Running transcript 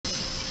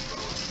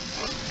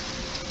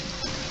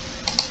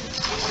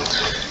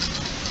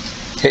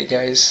Hey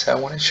guys, I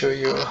want to show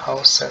you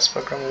how SAS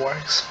program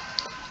works.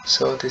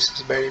 So this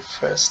is very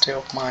first day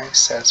of my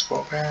SAS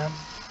program.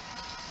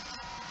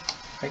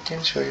 I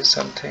can show you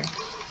something.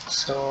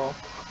 So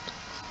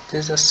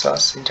these are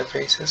SAS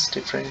interfaces,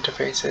 different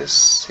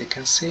interfaces. You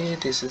can see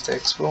this is the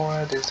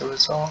Explorer, this is the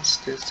results,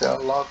 this is the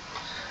log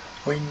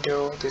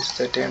window, this is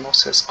the demo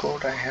SAS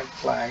code. I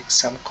have like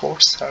some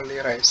codes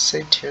earlier I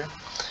saved here.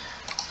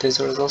 This is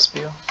the results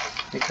view.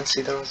 You can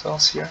see the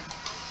results here.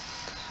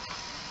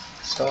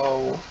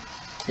 So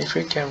if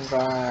we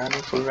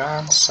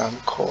run some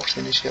codes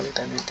initially,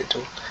 then it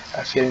will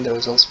appear in the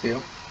results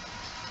view.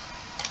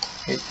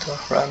 Hit the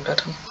run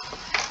button.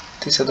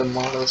 These are the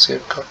models we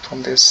have got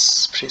from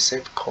this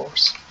pre-saved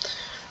course.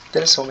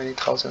 There are so many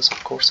thousands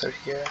of courses are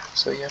here,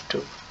 so you have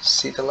to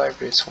see the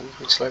libraries,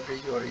 which library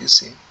you are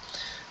using.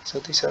 So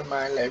these are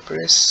my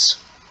libraries.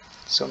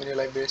 So many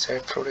libraries I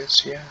have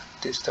produced here.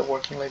 This is the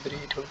working library.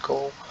 It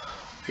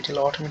will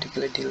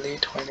automatically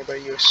delete whenever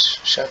you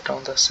shut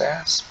down the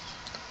SAS.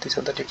 These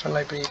are the different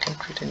libraries. You can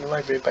create a new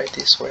library by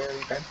this way, or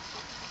even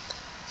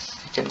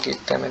you can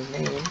give them a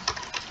name,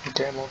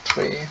 demo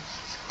 3.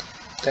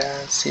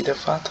 Then see the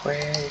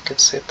pathway. You can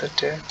set the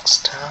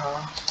text.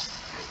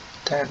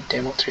 Then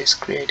demo 3 is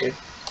created.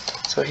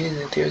 So here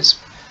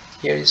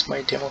is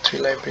my demo 3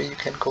 library. You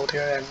can go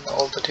there and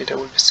all the data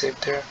will be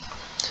saved there.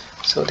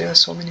 So there are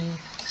so many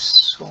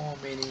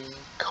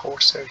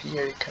codes are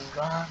here. You can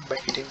run by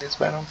hitting this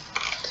button,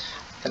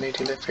 and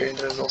it will appear in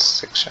the results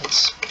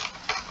sections.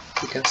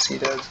 You can see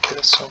that there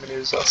are so many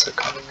results are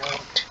coming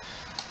out.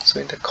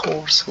 So in the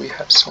course we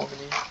have so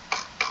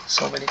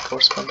many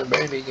courses from the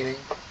very beginning.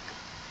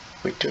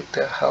 We took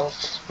the help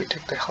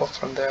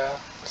from the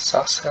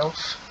SAS help.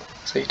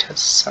 So it has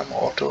some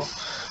auto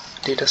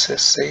dataset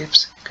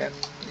saves.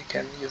 You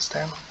can use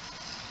them.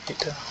 Hit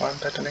the run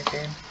button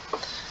again.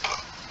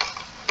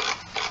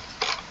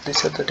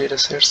 These are the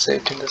datasets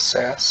saved in the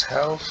SAS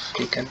help.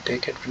 You can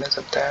take advantage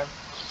of them.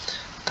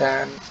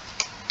 Then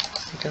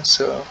you can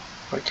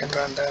we can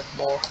run that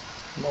more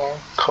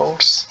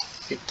codes.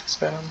 Hit this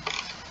button.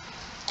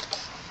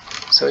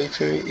 So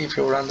if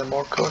you run the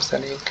more codes,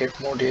 then you'll get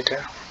more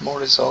data, more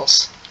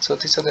results. So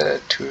these are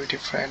the two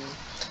different.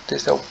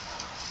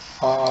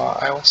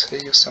 I also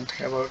use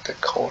something about the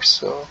course.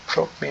 So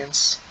prop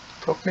means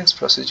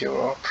procedure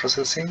or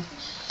processing.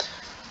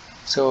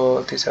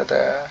 So these are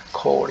the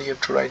code. You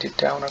have to write it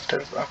down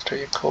after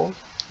your code.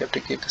 You have to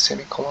give the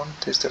semicolon.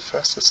 This is the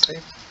first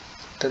step.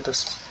 Then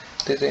this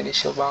is the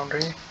initial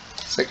boundary,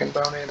 second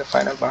boundary, and the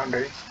final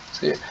boundary.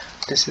 So yeah,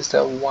 this is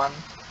the one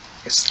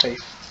step.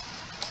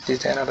 This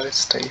is another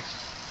step.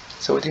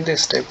 So within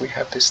this step we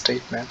have the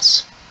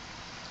statements.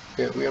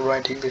 We are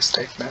writing these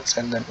statements,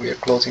 and then we are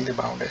closing the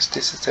boundaries.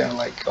 This is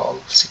like all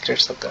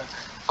secrets of the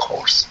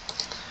course.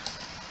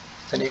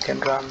 Then you can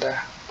run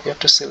you have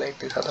to select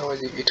this,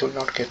 otherwise it will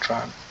not get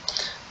run.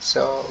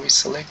 So we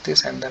select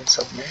this and then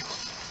submit.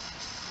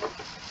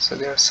 So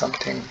there's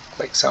something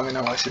like some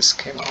analysis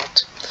came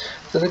out.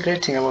 So the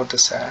great thing about the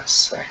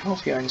SAS, I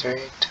hope you enjoy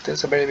it. This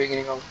is the very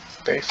beginning of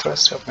very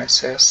first of my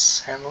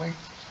SAS handling.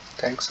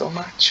 Thanks so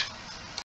much.